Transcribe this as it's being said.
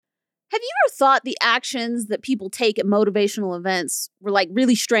Have you ever thought the actions that people take at motivational events were like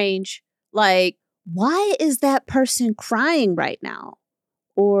really strange? Like, why is that person crying right now?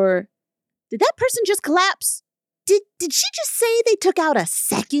 Or did that person just collapse? Did she just say they took out a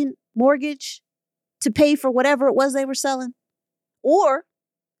second mortgage to pay for whatever it was they were selling? Or,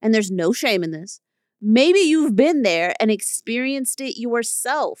 and there's no shame in this, maybe you've been there and experienced it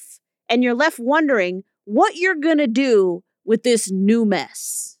yourself, and you're left wondering what you're gonna do with this new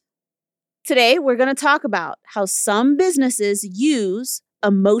mess. Today, we're going to talk about how some businesses use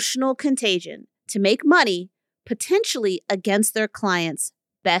emotional contagion to make money, potentially against their clients'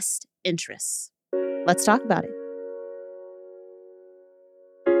 best interests. Let's talk about it.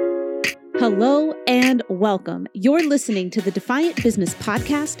 Hello and welcome. You're listening to the Defiant Business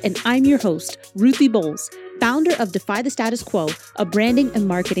Podcast, and I'm your host, Ruthie Bowles, founder of Defy the Status Quo, a branding and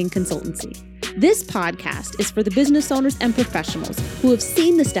marketing consultancy. This podcast is for the business owners and professionals who have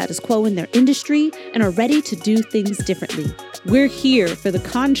seen the status quo in their industry and are ready to do things differently. We're here for the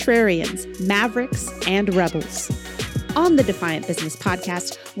contrarians, mavericks, and rebels. On the Defiant Business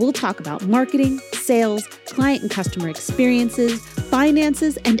Podcast, we'll talk about marketing, sales, client and customer experiences,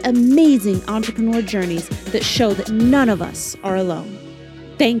 finances, and amazing entrepreneur journeys that show that none of us are alone.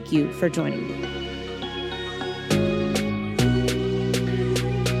 Thank you for joining me.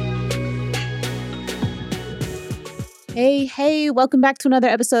 Hey, welcome back to another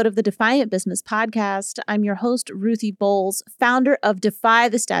episode of the Defiant Business Podcast. I'm your host, Ruthie Bowles, founder of Defy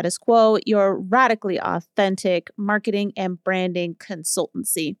the Status Quo, your radically authentic marketing and branding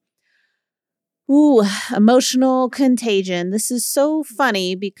consultancy. Ooh, emotional contagion. This is so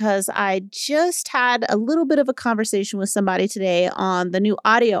funny because I just had a little bit of a conversation with somebody today on the new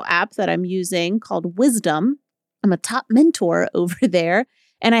audio app that I'm using called Wisdom. I'm a top mentor over there.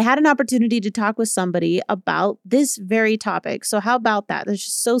 And I had an opportunity to talk with somebody about this very topic. So how about that? It's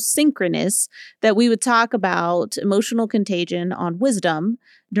just so synchronous that we would talk about emotional contagion on Wisdom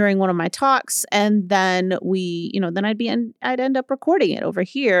during one of my talks. And then I'd end up recording it over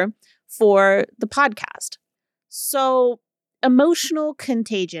here for the podcast. So emotional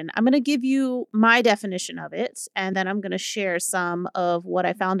contagion, I'm going to give you my definition of it, and then I'm going to share some of what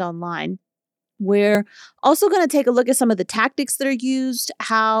I found online. We're also going to take a look at some of the tactics that are used,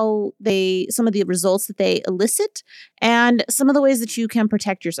 some of the results that they elicit, and some of the ways that you can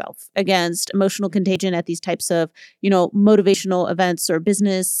protect yourself against emotional contagion at these types of, motivational events or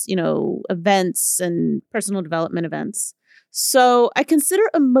business, events and personal development events. So I consider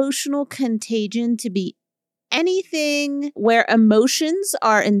emotional contagion to be anything where emotions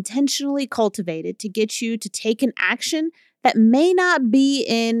are intentionally cultivated to get you to take an action that may not be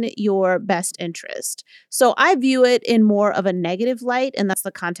in your best interest. So I view it in more of a negative light, and that's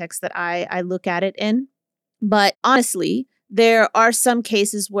the context that I look at it in. But honestly, there are some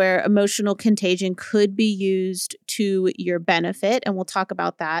cases where emotional contagion could be used to your benefit, and we'll talk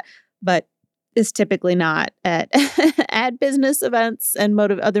about that, but it's typically not at, at business events and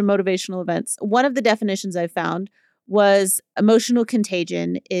other motivational events. One of the definitions I found was emotional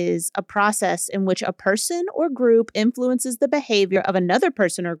contagion is a process in which a person or group influences the behavior of another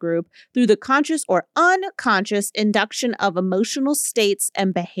person or group through the conscious or unconscious induction of emotional states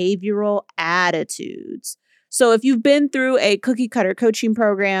and behavioral attitudes. So if you've been through a cookie cutter coaching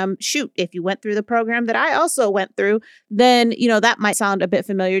program, if you went through the program that I also went through, then, that might sound a bit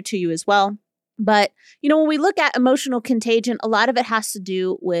familiar to you as well. But, when we look at emotional contagion, a lot of it has to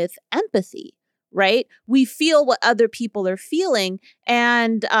do with empathy. Right? We feel what other people are feeling.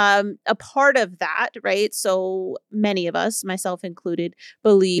 And a part of that, right? So many of us, myself included,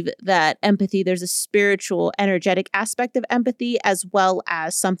 believe that empathy, there's a spiritual, energetic aspect of empathy, as well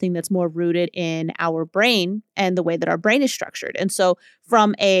as something that's more rooted in our brain and the way that our brain is structured. And so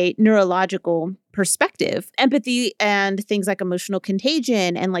from a neurological perspective, empathy and things like emotional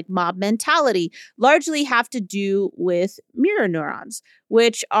contagion and like mob mentality largely have to do with mirror neurons,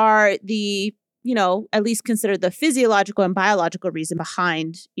 which are the at least consider the physiological and biological reason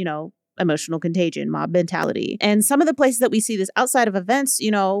behind, emotional contagion, mob mentality. And some of the places that we see this outside of events,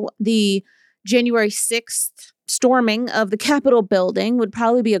 the January 6th storming of the Capitol building would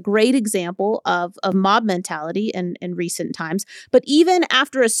probably be a great example of mob mentality in recent times. But even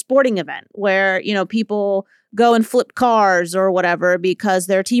after a sporting event where, people go and flip cars or whatever because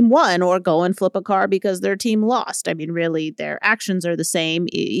their team won, or go and flip a car because their team lost. I mean, really, their actions are the same,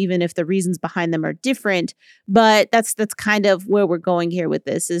 even if the reasons behind them are different. But that's kind of where we're going here with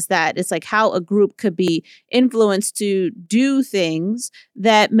this, is that it's like how a group could be influenced to do things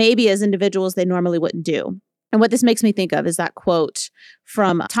that maybe as individuals they normally wouldn't do. And what this makes me think of is that quote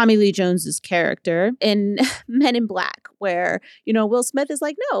from Tommy Lee Jones's character in Men in Black, where, Will Smith is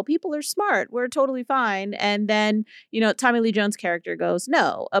like, no, people are smart. We're totally fine. And then, Tommy Lee Jones' character goes,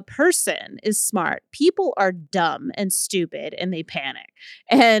 no, a person is smart. People are dumb and stupid and they panic.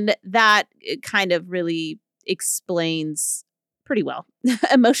 And that kind of really explains pretty well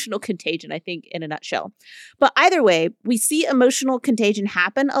emotional contagion, I think, in a nutshell. But either way, we see emotional contagion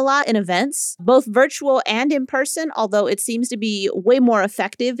happen a lot in events, both virtual and in person, although it seems to be way more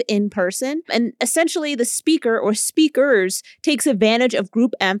effective in person. And essentially, the speaker or speakers takes advantage of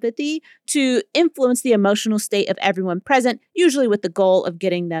group empathy to influence the emotional state of everyone present, usually with the goal of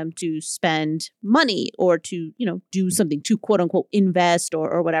getting them to spend money or to, do something to quote unquote invest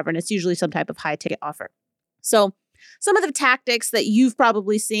or whatever. And it's usually some type of high ticket offer. So some of the tactics that you've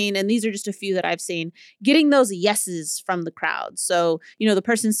probably seen, and these are just a few that I've seen, getting those yeses from the crowd. So, the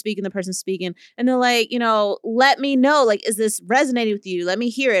person's speaking, and they're like, let me know, like, is this resonating with you? Let me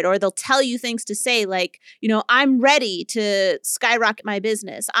hear it. Or they'll tell you things to say, like, I'm ready to skyrocket my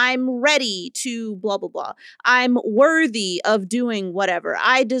business. I'm ready to blah, blah, blah. I'm worthy of doing whatever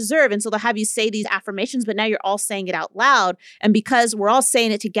I deserve. And so they'll have you say these affirmations, but now you're all saying it out loud. And because we're all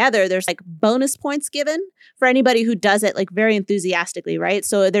saying it together, there's like bonus points given for anybody who does it like very enthusiastically, right?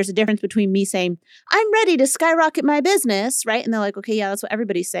 So there's a difference between me saying, I'm ready to skyrocket my business, right? And they're like, okay, yeah, that's what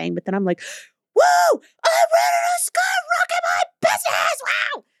everybody's saying. But then I'm like, woo, I'm ready to skyrocket my business,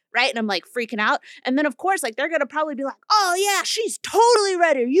 wow, right? And I'm like freaking out. And then of course, like they're going to probably be like, oh yeah, she's totally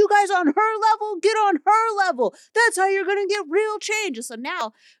ready. You guys on her level, get on her level. That's how you're going to get real change. And so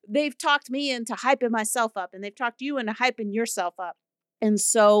now they've talked me into hyping myself up and they've talked you into hyping yourself up. And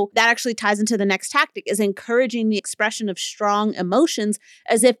so that actually ties into the next tactic, is encouraging the expression of strong emotions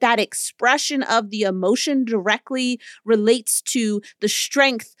as if that expression of the emotion directly relates to the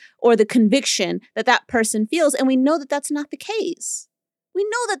strength or the conviction that that person feels. And we know that that's not the case.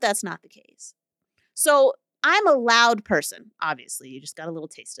 So I'm a loud person. Obviously, you just got a little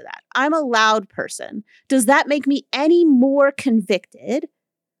taste of that. I'm a loud person. Does that make me any more convicted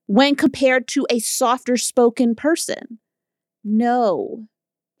when compared to a softer spoken person? No,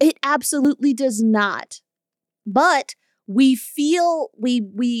 it absolutely does not. But we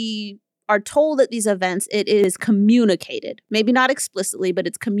are told at these events, it is communicated, maybe not explicitly, but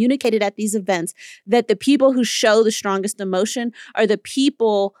it's communicated at these events that the people who show the strongest emotion are the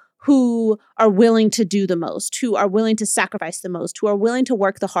people who are willing to do the most, who are willing to sacrifice the most, who are willing to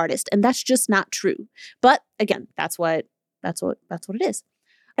work the hardest. And that's just not true. But again, that's what it is.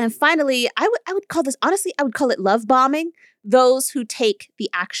 And finally, I would call this, honestly, I would call it love bombing those who take the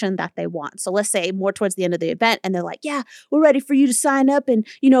action that they want. So let's say more towards the end of the event and they're like, yeah, we're ready for you to sign up and,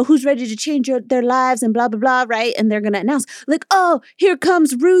 who's ready to change their lives and blah, blah, blah, right? And they're going to announce like, oh, here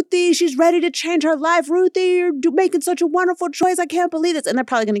comes Ruthie. She's ready to change her life. Ruthie, you're making such a wonderful choice. I can't believe this. And they're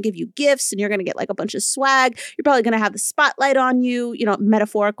probably going to give you gifts and you're going to get like a bunch of swag. You're probably going to have the spotlight on you,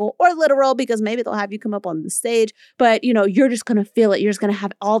 metaphorical or literal, because maybe they'll have you come up on the stage, but you're just going to feel it. You're just going to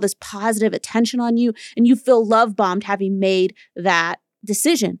have all this positive attention on you and you feel love bombed having made that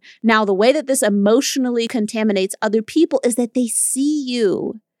decision. Now, the way that this emotionally contaminates other people is that they see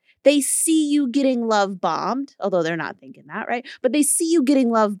you. They see you getting love bombed, although they're not thinking that, right? But they see you getting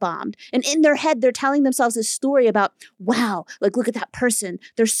love bombed. And in their head, they're telling themselves this story about, wow, like, look at that person.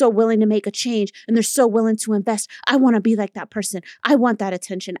 They're so willing to make a change and they're so willing to invest. I want to be like that person. I want that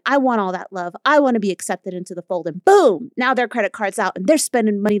attention. I want all that love. I want to be accepted into the fold. And boom, now their credit card's out and they're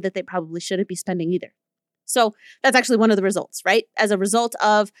spending money that they probably shouldn't be spending either. So that's actually one of the results, right? As a result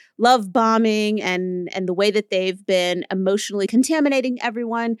of love bombing and the way that they've been emotionally contaminating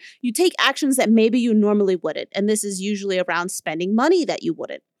everyone, you take actions that maybe you normally wouldn't. And this is usually around spending money that you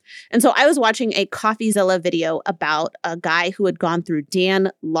wouldn't. And so I was watching a CoffeeZilla video about a guy who had gone through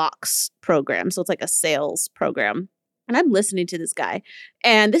Dan Locke's program. So it's like a sales program. And I'm listening to this guy.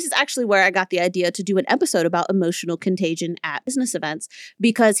 And this is actually where I got the idea to do an episode about emotional contagion at business events,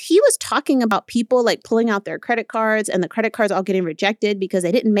 because he was talking about people like pulling out their credit cards and the credit cards all getting rejected because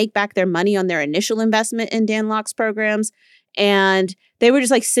they didn't make back their money on their initial investment in Dan Locke's programs. And they were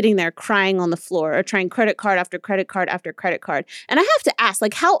just like sitting there crying on the floor or trying credit card after credit card after credit card. And I have to ask,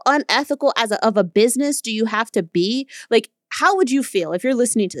 like, how unethical of a business do you have to be? Like, how would you feel if you're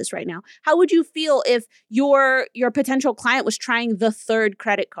listening to this right now? How would you feel if your potential client was trying the third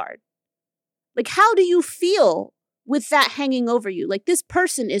credit card? Like, how do you feel with that hanging over you? Like, this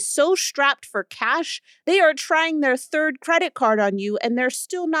person is so strapped for cash, they are trying their third credit card on you and they're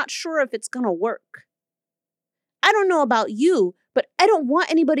still not sure if it's going to work. I don't know about you, but I don't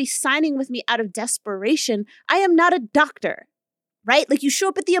want anybody signing with me out of desperation. I am not a doctor, right? Like, you show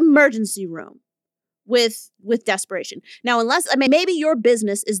up at the emergency room. with desperation. Now, maybe your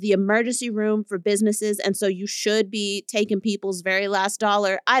business is the emergency room for businesses, and so you should be taking people's very last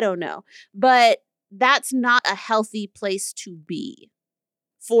dollar. I don't know. But that's not a healthy place to be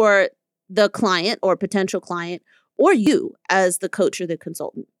for the client or potential client or you as the coach or the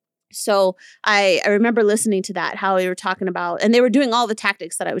consultant. So I remember listening to that, how they were talking about, and they were doing all the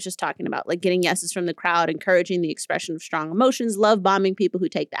tactics that I was just talking about, like getting yeses from the crowd, encouraging the expression of strong emotions, love bombing people who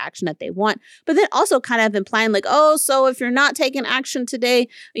take the action that they want, but then also kind of implying like, oh, so if you're not taking action today,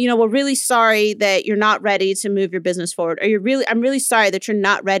 we're really sorry that you're not ready to move your business forward. Or I'm really sorry that you're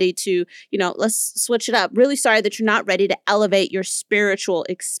not ready to, let's switch it up. Really sorry that you're not ready to elevate your spiritual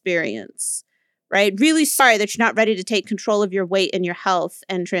experience. Right? Really sorry that you're not ready to take control of your weight and your health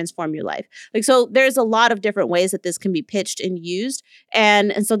and transform your life. So there's a lot of different ways that this can be pitched and used.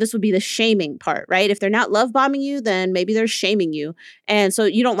 And so this would be the shaming part, right? If they're not love bombing you, then maybe they're shaming you. And so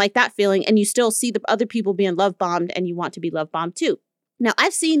you don't like that feeling and you still see the other people being love bombed and you want to be love bombed too. Now,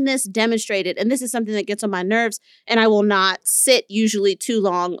 I've seen this demonstrated, and this is something that gets on my nerves, and I will not sit usually too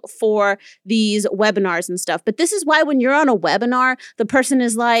long for these webinars and stuff. But this is why when you're on a webinar, the person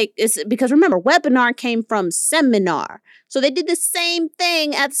is like, because remember, webinar came from seminar. So they did the same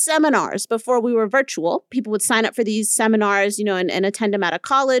thing at seminars before we were virtual. People would sign up for these seminars, and attend them at a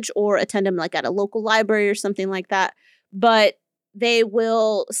college or attend them like at a local library or something like that. But they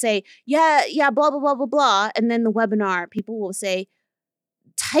will say, yeah, blah, blah, blah, blah, blah. And then the webinar, people will say,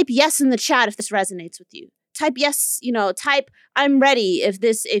 type yes in the chat if this resonates with you. Type yes, type I'm ready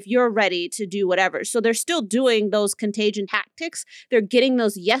if you're ready to do whatever. So they're still doing those contagion tactics. They're getting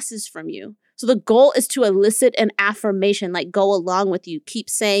those yeses from you. So the goal is to elicit an affirmation, like go along with you. Keep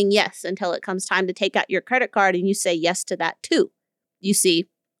saying yes until it comes time to take out your credit card and you say yes to that too. You see?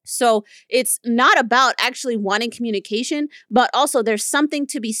 So it's not about actually wanting communication, but also there's something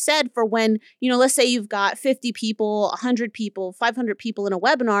to be said for when, let's say you've got 50 people, 100 people, 500 people in a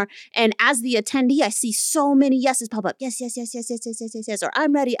webinar. And as the attendee, I see so many yeses pop up. Yes, yes, yes, yes, yes, yes, yes, yes, yes. Or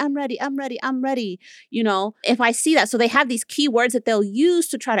I'm ready, I'm ready, I'm ready, I'm ready. If I see that. So they have these keywords that they'll use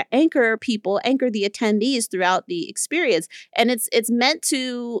to try to anchor the attendees throughout the experience. And it's meant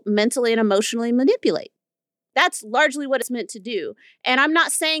to mentally and emotionally manipulate. That's largely what it's meant to do. And I'm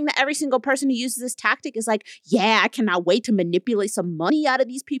not saying that every single person who uses this tactic is like, yeah, I cannot wait to manipulate some money out of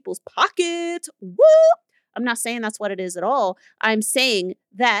these people's pockets. Woo! I'm not saying that's what it is at all. I'm saying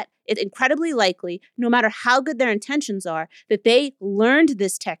that it's incredibly likely, no matter how good their intentions are, that they learned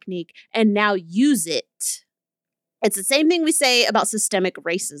this technique and now use it. It's the same thing we say about systemic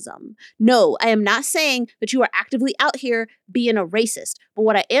racism. No, I am not saying that you are actively out here being a racist. But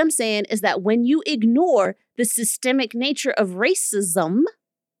what I am saying is that when you ignore the systemic nature of racism,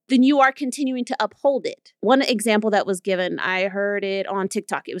 then you are continuing to uphold it. One example that was given, I heard it on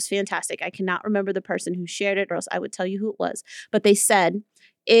TikTok. It was fantastic. I cannot remember the person who shared it, or else I would tell you who it was. But they said,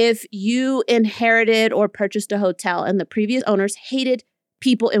 if you inherited or purchased a hotel and the previous owners hated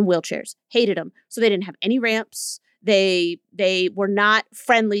people in wheelchairs, hated them, so they didn't have any ramps, they were not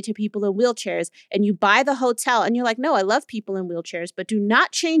friendly to people in wheelchairs, and you buy the hotel and you're like, no, I love people in wheelchairs, but do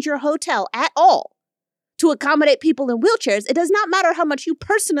not change your hotel at all to accommodate people in wheelchairs. It does not matter how much you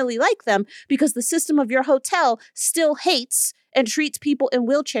personally like them because the system of your hotel still hates and treats people in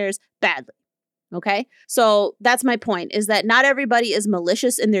wheelchairs badly. Okay, so that's my point, is that not everybody is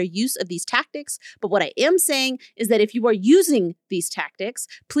malicious in their use of these tactics. But what I am saying is that if you are using these tactics,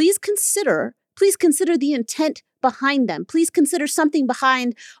 please consider the intent behind them. Please consider something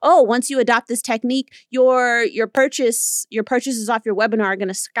behind, once you adopt this technique, your purchases off your webinar are going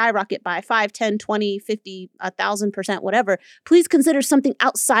to skyrocket by 5, 10, 20, 50, 1,000%, whatever. Please consider something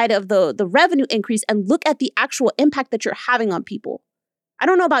outside of the revenue increase and look at the actual impact that you're having on people. I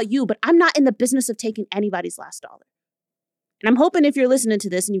don't know about you, but I'm not in the business of taking anybody's last dollar. And I'm hoping if you're listening to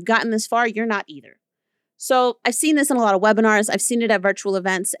this and you've gotten this far, you're not either. So I've seen this in a lot of webinars. I've seen it at virtual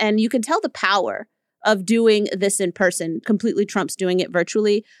events, and you can tell the power of doing this in person completely trumps doing it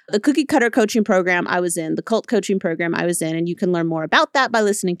virtually. The cookie cutter coaching program I was in, the cult coaching program I was in, and you can learn more about that by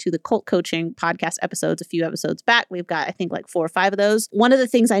listening to the cult coaching podcast episodes a few episodes back. We've got, I think, like 4 or 5 of those. One of the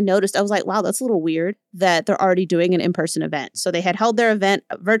things I noticed, I was like, wow, that's a little weird that they're already doing an in-person event. So they had held their event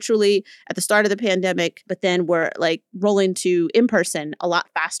virtually at the start of the pandemic, but then were like rolling to in-person a lot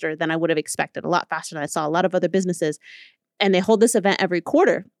faster than I would have expected, a lot faster than I saw a lot of other businesses. And they hold this event every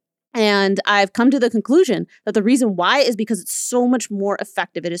quarter. And I've come to the conclusion that the reason why is because it's so much more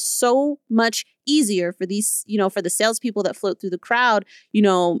effective. It is so much easier for these, for the salespeople that float through the crowd,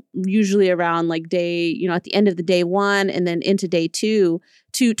 usually around like day, at the end of the day one and then into day two,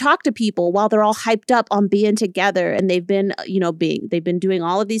 to talk to people while they're all hyped up on being together. And they've been, they've been doing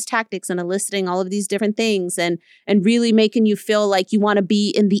all of these tactics and eliciting all of these different things and really making you feel like you want to be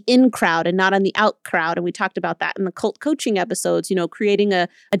in the in crowd and not on the out crowd. And we talked about that in the cult coaching episodes, creating a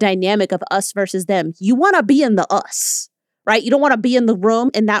dynamic of us versus them. You want to be in the us, right? You don't want to be in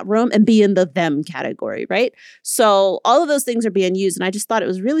that room and be in the them category, right? So all of those things are being used. And I just thought it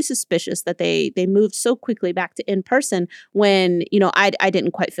was really suspicious that they moved so quickly back to in person when, I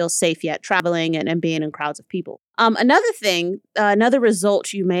didn't quite feel safe yet traveling and being in crowds of people. Another thing, another result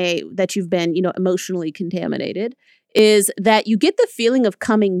that you've been, emotionally contaminated is that you get the feeling of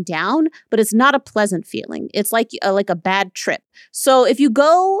coming down, but it's not a pleasant feeling. It's like a bad trip. So if you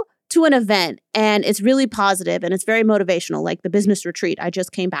go to an event and it's really positive and it's very motivational, like the business retreat I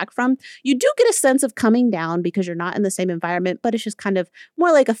just came back from, you do get a sense of coming down because you're not in the same environment, but it's just kind of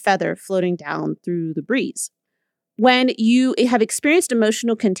more like a feather floating down through the breeze. When you have experienced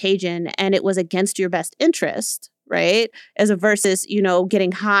emotional contagion and it was against your best interest, right? As a versus,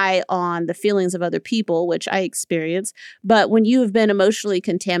 getting high on the feelings of other people, which I experience. But when you have been emotionally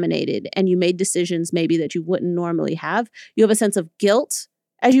contaminated and you made decisions maybe that you wouldn't normally have, you have a sense of guilt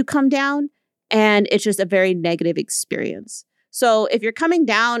as you come down, and it's just a very negative experience. So if you're coming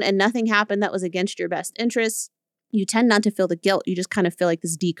down and nothing happened that was against your best interests, you tend not to feel the guilt. You just kind of feel like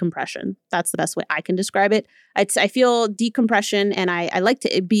this decompression. That's the best way I can describe it. I feel decompression, and I like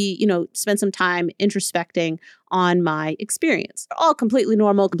to be, spend some time introspecting on my experience. All completely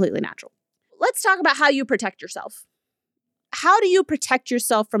normal, completely natural. Let's talk about how you protect yourself. How do you protect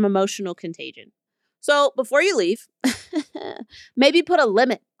yourself from emotional contagion? So before you leave, maybe put a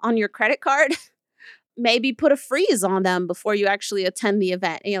limit on your credit card. Maybe put a freeze on them before you actually attend the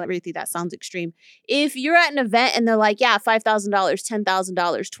event. Ruthie, that sounds extreme. If you're at an event and they're like, yeah, $5,000, $10,000,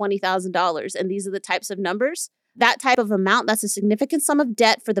 $20,000, and these are the types of numbers, that type of amount, that's a significant sum of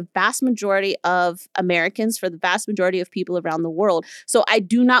debt for the vast majority of Americans, for the vast majority of people around the world. So I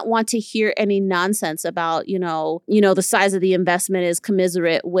do not want to hear any nonsense about, the size of the investment is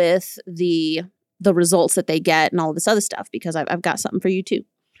commiserate with the results that they get and all of this other stuff, because I've got something for you too.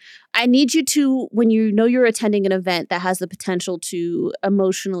 I need you to, when you know you're attending an event that has the potential to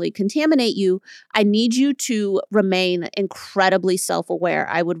emotionally contaminate you, I need you to remain incredibly self-aware.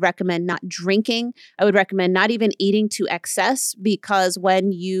 I would recommend not drinking. I would recommend not even eating to excess, because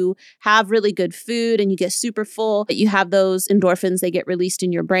when you have really good food and you get super full, you have those endorphins, they get released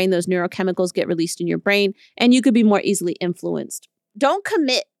in your brain, those neurochemicals get released in your brain, and you could be more easily influenced. Don't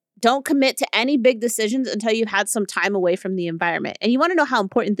commit to any big decisions until you've had some time away from the environment. And you want to know how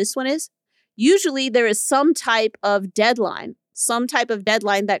important this one is? Usually there is some type of deadline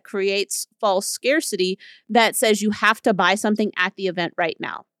that creates false scarcity that says you have to buy something at the event right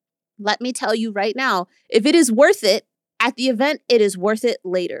now. Let me tell you right now, if it is worth it at the event, it is worth it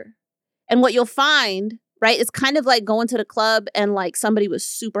later. And what you'll find, right, it's kind of like going to the club and like somebody was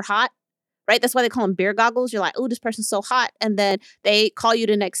super hot. Right? That's why they call them beer goggles. You're like, oh, this person's so hot. And then they call you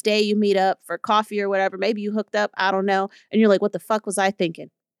the next day, you meet up for coffee or whatever. Maybe you hooked up, I don't know. And you're like, what the fuck was I thinking?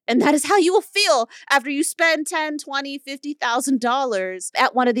 And that is how you will feel after you spend $10,000, $20,000, $50,000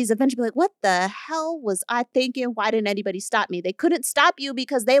 at one of these events. You'll be like, what the hell was I thinking? Why didn't anybody stop me? They couldn't stop you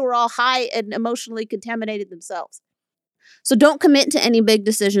because they were all high and emotionally contaminated themselves. So don't commit to any big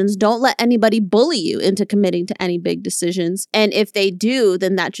decisions. Don't let anybody bully you into committing to any big decisions. And if they do,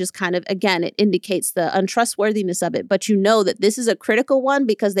 then that just kind of, again, it indicates the untrustworthiness of it. But you know that this is a critical one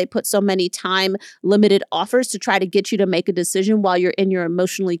because they put so many time limited offers to try to get you to make a decision while you're in your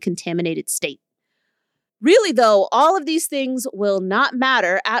emotionally contaminated state. Really, though, all of these things will not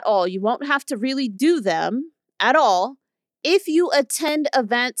matter at all. You won't have to really do them at all if you attend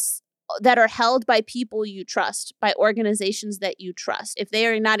events that are held by people you trust, by organizations that you trust. If they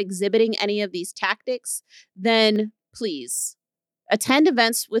are not exhibiting any of these tactics, then please attend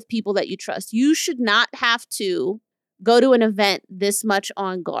events with people that you trust. You should not have to go to an event this much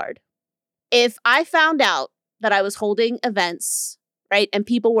on guard. If I found out that I was holding events, right, and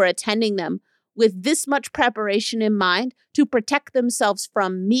people were attending them with this much preparation in mind to protect themselves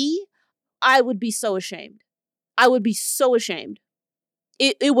from me, I would be so ashamed. I would be so ashamed.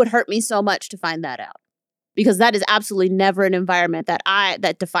 It would hurt me so much to find that out, because that is absolutely never an environment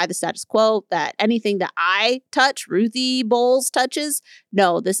that defy the status quo, that anything that I touch, Ruthie Bowles touches.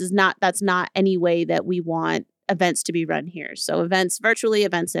 No, that's not any way that we want events to be run here. So events virtually,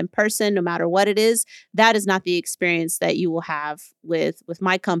 events in person, no matter what it is, that is not the experience that you will have with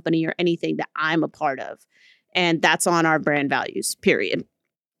my company or anything that I'm a part of. And that's on our brand values, period.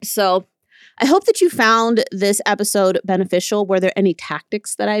 So I hope that you found this episode beneficial. Were there any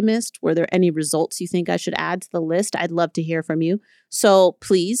tactics that I missed? Were there any results you think I should add to the list? I'd love to hear from you. So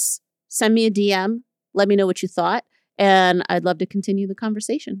please send me a DM. Let me know what you thought. And I'd love to continue the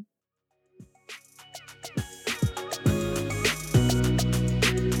conversation.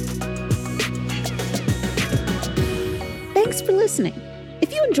 Thanks for listening.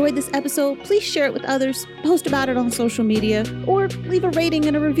 If you enjoyed this episode, please share it with others, post about it on social media, or leave a rating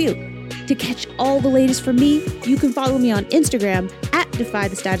and a review. To catch all the latest from me, you can follow me on Instagram at Defy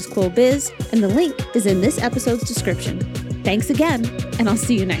the Status Quo Biz, and the link is in this episode's description. Thanks again, and I'll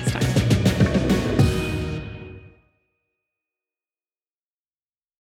see you next time.